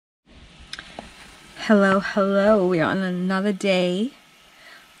Hello, we are on another day.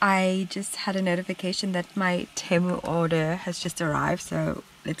 I just had a notification that my Temu order has just arrived, so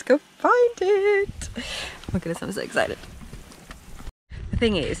let's go find it. Oh my goodness, I'm so excited. The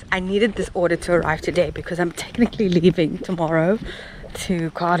thing is, I needed this order to arrive today because I'm technically leaving tomorrow to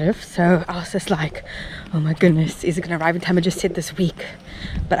Cardiff, so I was just like, oh my goodness, is it gonna arrive in time? I just said this week,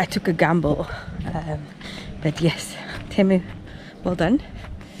 but I took a gamble. But yes, Temu, well done.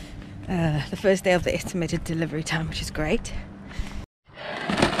 The first day of the estimated delivery time, which is great.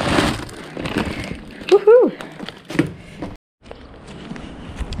 Woohoo!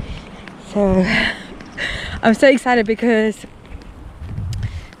 So I'm so excited because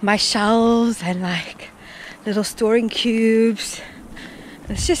my shelves and like little storing cubes,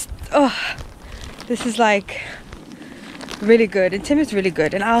 it's just, oh, this is like really good, and Tim is really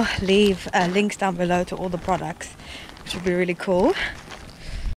good, and I'll leave links down below to all the products, which will be really cool.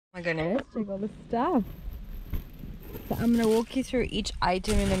 Oh my goodness, check all the stuff. So I'm gonna walk you through each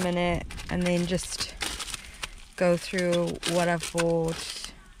item in a minute and then just go through what I've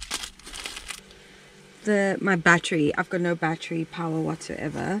bought. My battery, I've got no battery power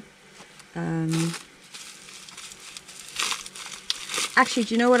whatsoever. Actually,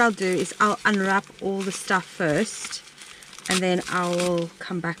 do you know what I'll do is I'll unwrap all the stuff first and then I will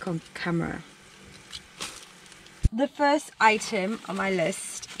come back on camera. The first item on my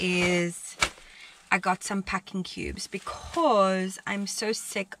list is I got some packing cubes because I'm so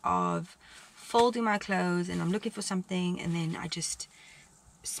sick of folding my clothes and I'm looking for something and then I just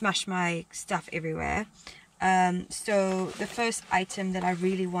smash my stuff everywhere. So the first item that I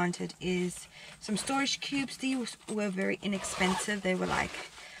really wanted is some storage cubes. These were very inexpensive. They were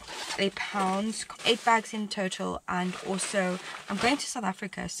like £8, 8 bags in total, and also I'm going to South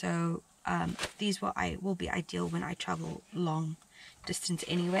Africa, so these will be ideal when I travel long distance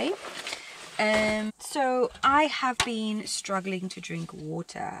anyway. So I have been struggling to drink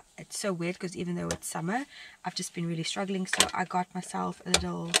water. It's so weird because even though it's summer, I've just been really struggling. So I got myself a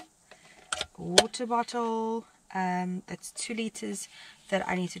little water bottle that's 2 liters that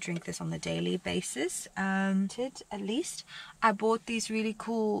I need to drink this on a daily basis. At least I bought these really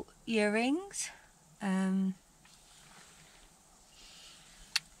cool earrings.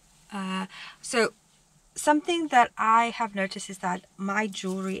 So something that I have noticed is that my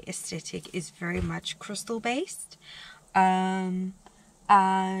jewelry aesthetic is very much crystal based, and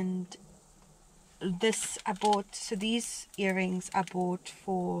this I bought, so these earrings I bought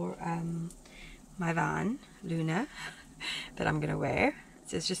for my van Luna that I'm gonna wear.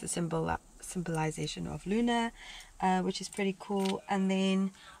 So it's just a symbolization of Luna, which is pretty cool. And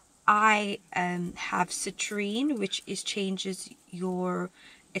then I have citrine, which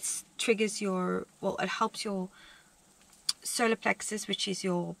triggers your, well, it helps your solar plexus, which is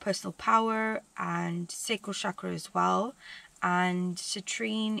your personal power, and sacral chakra as well. And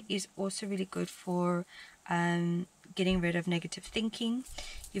citrine is also really good for getting rid of negative thinking.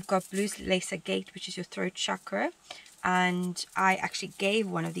 You've got blue laser gate, which is your throat chakra, and I actually gave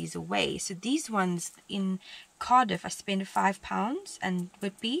one of these away. So these ones in Cardiff I spent £5 and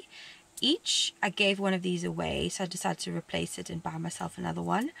Whitby each. I gave one of these away, so I decided to replace it and buy myself another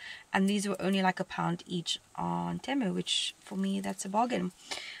one, and these were only like £1 each on Temu, which for me that's a bargain.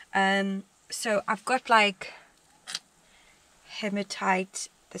 So I've got like hematite.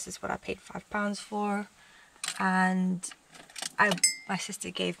 This is what I paid £5 for, and my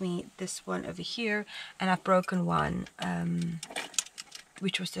sister gave me this one over here, and I've broken one,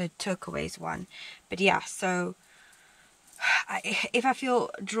 which was the turquoise one. But yeah, so if I feel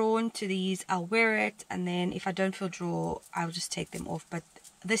drawn to these, I'll wear it, and then if I don't feel drawn, I'll just take them off. But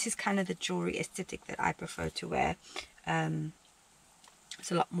this is kind of the jewelry aesthetic that I prefer to wear.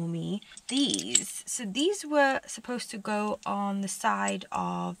 It's a lot more me. These were supposed to go on the side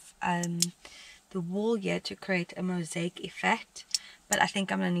of the wall here to create a mosaic effect, but I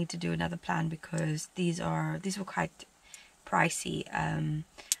think I'm gonna need to do another plan because these were quite pricey.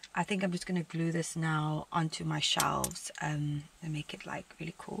 I think I'm just gonna glue this now onto my shelves and make it like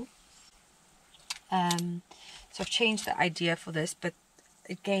really cool. So I've changed the idea for this, but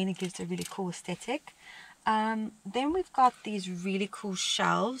again it gives a really cool aesthetic. Then we've got these really cool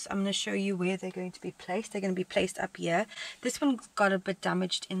shelves. I'm going to show you where they're going to be placed. They're going to be placed up here. This one got a bit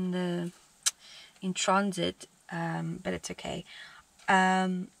damaged in transit, but it's okay.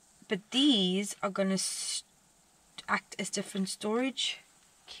 But these are going to act as different storage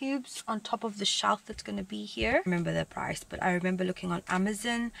cubes on top of the shelf that's going to be here. I remember the price, but I remember looking on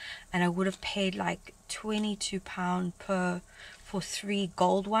Amazon and I would have paid like £22 for 3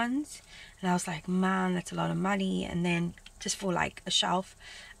 gold ones, and I was like, man, that's a lot of money. And then just for like a shelf,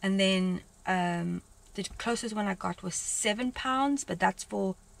 and then the closest one I got was £7, but that's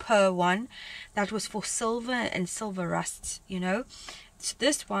for per one. That was for silver and silver rust, you know. So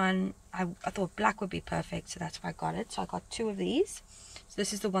this one, I thought black would be perfect, so that's why I got it. So I got 2 of these. So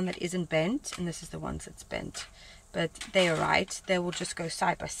this is the one that isn't bent, and this is the one that's bent. But they are right. They will just go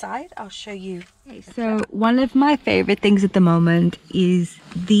side by side. I'll show you. Okay, so one of my favorite things at the moment is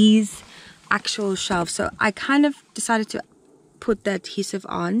these actual shelves. So I kind of decided to put the adhesive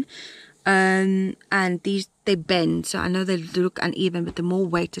on, and these, they bend, so I know they look uneven, but the more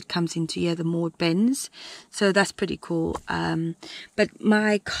weight it comes into here, the more it bends, so that's pretty cool. But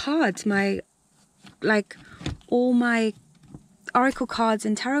my cards, like all my oracle cards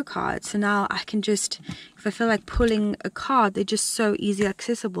and tarot cards, so now I can just, if I feel like pulling a card, they're just so easy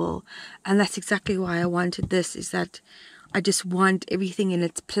accessible. And that's exactly why I wanted this, is that I just want everything in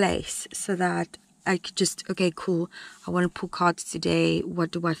its place, so that I could just, okay, cool, I want to pull cards today, what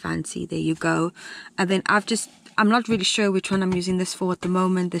do I fancy, there you go. And then I'm not really sure which one I'm using this for at the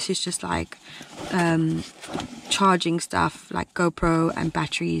moment. This is just like charging stuff like GoPro and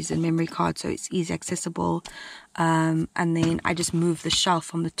batteries and memory cards, so it's easy accessible. And then I just move the shelf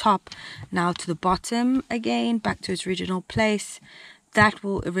from the top now to the bottom again, back to its original place. That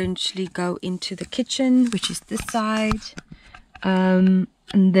will eventually go into the kitchen, which is this side. And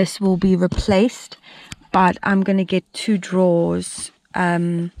this will be replaced, but I'm gonna get 2 drawers.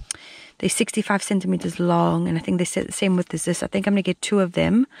 They're 65 centimeters long, and I think they said the same with this. I think I'm gonna get 2 of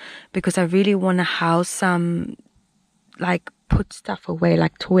them because I really want to house some, like, put stuff away,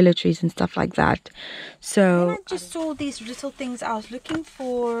 like toiletries and stuff like that. So I just saw these little things. I was looking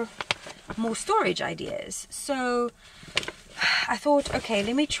for more storage ideas, so I thought, okay,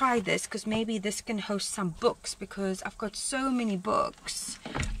 let me try this, because maybe this can host some books, because I've got so many books.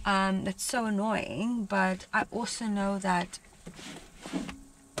 That's so annoying, but I also know that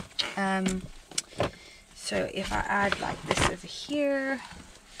so if I add like this over here,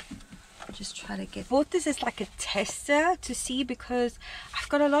 I'll just try to get, bought this as like a tester to see, because I've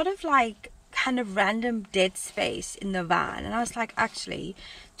got a lot of like kind of random dead space in the van, and I was like, actually,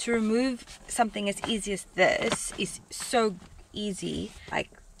 to remove something as easy as this is so easy. Like,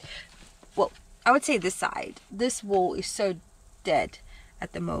 well, I would say this side, this wall is so dead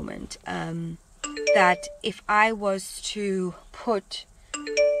at the moment, that if I was to put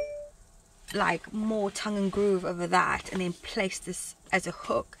like more tongue and groove over that, and then place this as a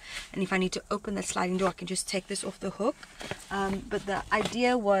hook, and if I need to open that sliding door, I can just take this off the hook. But the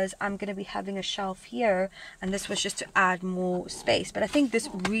idea was I'm going to be having a shelf here, and this was just to add more space. But I think this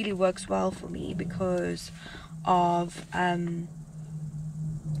really works well for me because of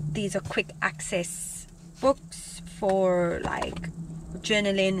these are quick access books for like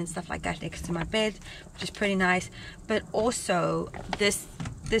journaling and stuff like that next to my bed, which is pretty nice. But also this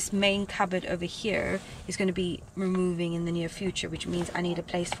main cupboard over here is going to be removing in the near future, which means I need a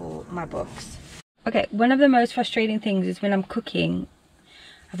place for my books. Okay, one of the most frustrating things is when I'm cooking,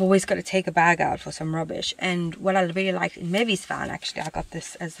 I've always got to take a bag out for some rubbish. And what I really liked in Mevi's van, actually, I got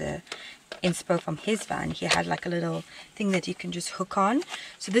this as a inspo from his van. He had like a little thing that you can just hook on.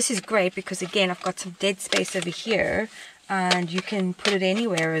 So this is great because, again, I've got some dead space over here, and you can put it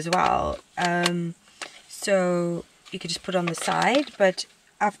anywhere as well. So you could just put it on the side, but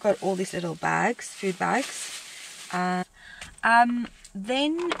I've got all these little bags, food bags.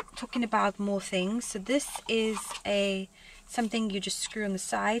 Then talking about more things, so this is something you just screw on the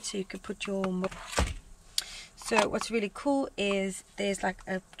side, so you can put your. So what's really cool is there's like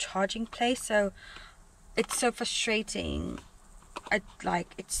a charging place. So it's so frustrating.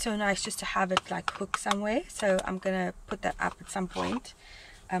 It's so nice just to have it like hooked somewhere. So I'm gonna put that up at some point.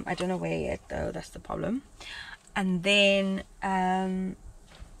 I don't know where yet though. That's the problem. And then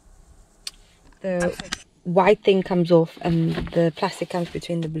the white thing comes off, and the plastic comes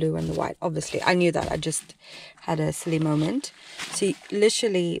between the blue and the white. Obviously, I knew that. I just had a silly moment. So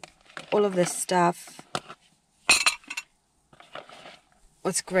literally, all of this stuff.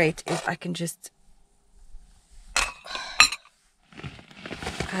 What's great is I can just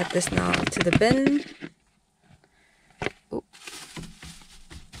add this now to the bin. Ooh.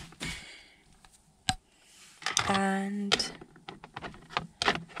 And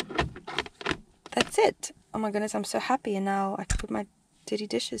that's it. Oh my goodness, I'm so happy, and now I can put my dirty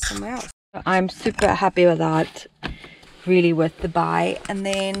dishes somewhere else. I'm super happy with that, really with the buy. And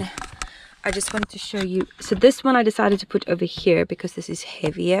then I just wanted to show you, so this one I decided to put over here because this is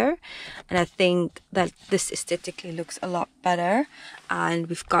heavier, and I think that this aesthetically looks a lot better. And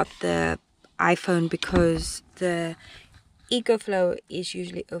we've got the iPhone because the EcoFlow is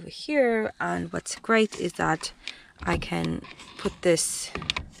usually over here, and what's great is that I can put this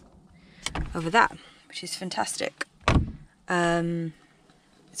over that, which is fantastic.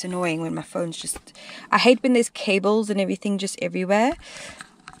 It's annoying when my phone's just... I hate when there's cables and everything just everywhere.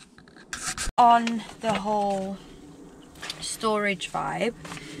 On the whole storage vibe,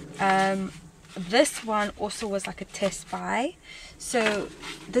 this one also was like a test buy. So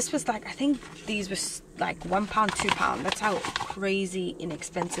this was like, I think these were like £1, £2. That's how crazy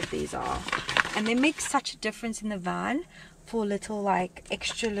inexpensive these are. And they make such a difference in the van for little like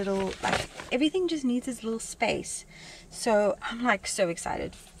extra little, like everything just needs its little space. So I'm like so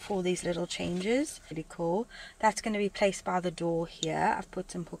excited for these little changes. Really cool. That's going to be placed by the door here. I've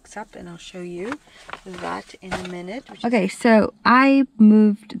put some hooks up and I'll show you that in a minute. Okay, so I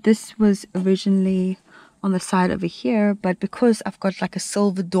moved, this was originally on the side over here, but because I've got like a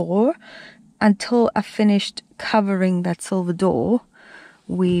silver door, until I finished covering that silver door,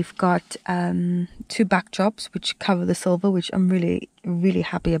 we've got 2 backdrops which cover the silver, which I'm really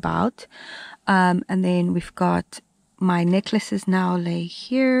happy about. And then we've got my necklaces now lay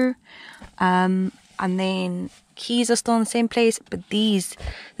here, and then keys are still in the same place, but this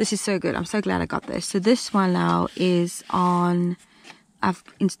is so good. I'm so glad I got this. So this one now is on, I've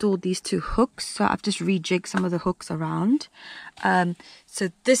installed these 2 hooks, so I've just rejigged some of the hooks around. So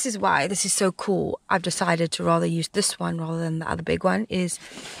this is why this is so cool. I've decided to rather use this one rather than the other big one. Is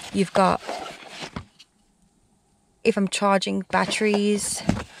you've got, if I'm charging batteries,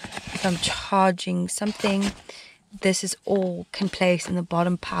 if I'm charging something, this is all can place in the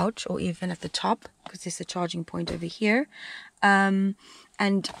bottom pouch or even at the top, because there's a charging point over here.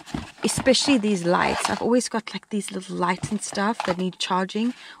 And especially these lights, I've always got like these little lights and stuff that need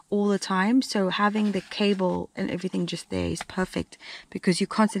charging all the time, so having the cable and everything just there is perfect, because you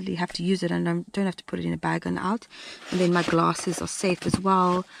constantly have to use it and I don't have to put it in a bag and out. And then my glasses are safe as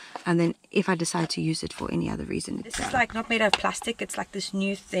well, and then if I decide to use it for any other reason, this is like not made out of plastic. It's like this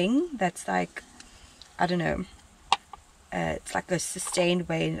new thing that's like, I don't know, it's like a sustained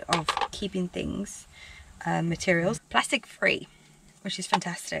way of keeping things, materials plastic free, which is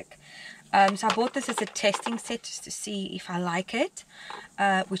fantastic. So I bought this as a testing set just to see if I like it,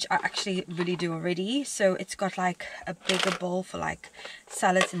 which I actually really do already. So it's got like a bigger bowl for like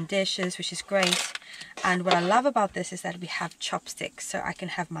salads and dishes, which is great. And what I love about this is that we have chopsticks, so I can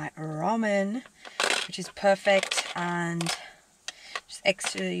have my ramen, which is perfect, and just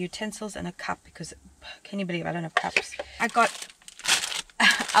extra utensils and a cup, because can you believe I don't have cups? I got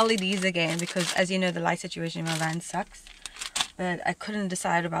LEDs again, because as you know, the light situation in my van sucks. But I couldn't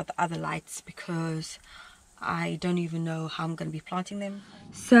decide about the other lights because I don't even know how I'm going to be planting them.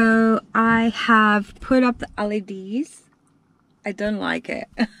 So I have put up the LEDs. I don't like it.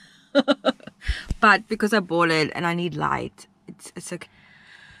 But because I bought it and I need light, it's okay.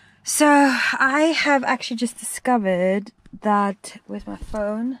 So I have actually just discovered that with my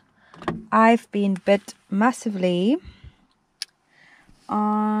phone, I've been bit massively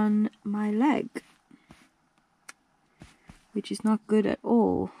on my leg, which is not good at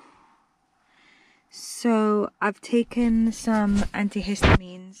all. So I've taken some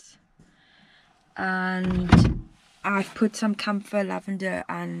antihistamines and I've put some camphor, lavender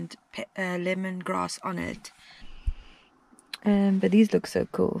and lemongrass on it. But these look so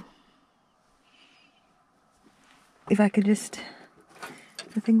cool. If I could just,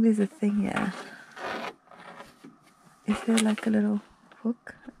 I think there's a thing here. Is there like a little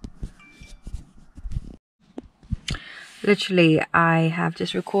hook? Literally, I have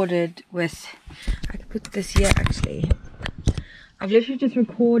just recorded with, I can put this here actually. I've literally just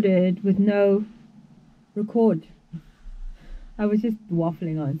recorded with no record. I was just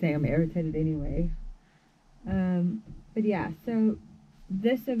waffling on saying I'm irritated anyway. But yeah, so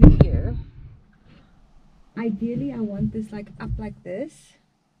this over here, ideally I want this like up like this.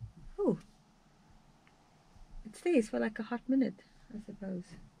 Oh, it stays for like a hot minute, I suppose.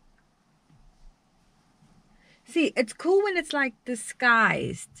 See, it's cool when it's like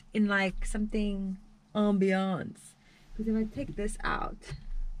disguised in like something ambiance. Because if I take this out,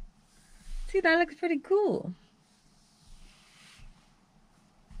 see, that looks pretty cool.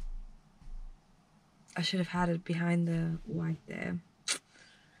 I should have had it behind the white there.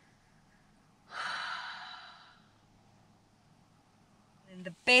 And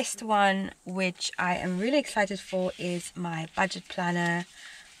the best one, which I am really excited for, is my budget planner.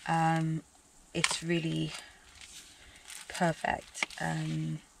 It's really perfect.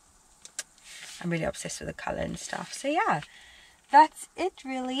 I'm really obsessed with the color and stuff. So yeah, that's it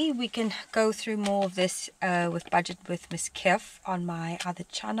really. We can go through more of this with budget with Miss Kiff on my other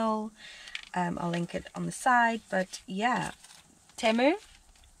channel. I'll link it on the side. But yeah, Temu,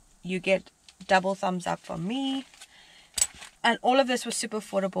 you get double thumbs up from me. And all of this was super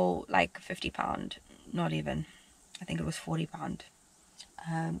affordable, like £50, not even. I think it was £40,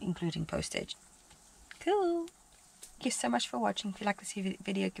 including postage. Cool. Thank you so much for watching. If you like this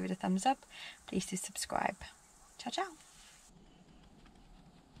video, give it a thumbs up. Please do subscribe. Ciao, ciao.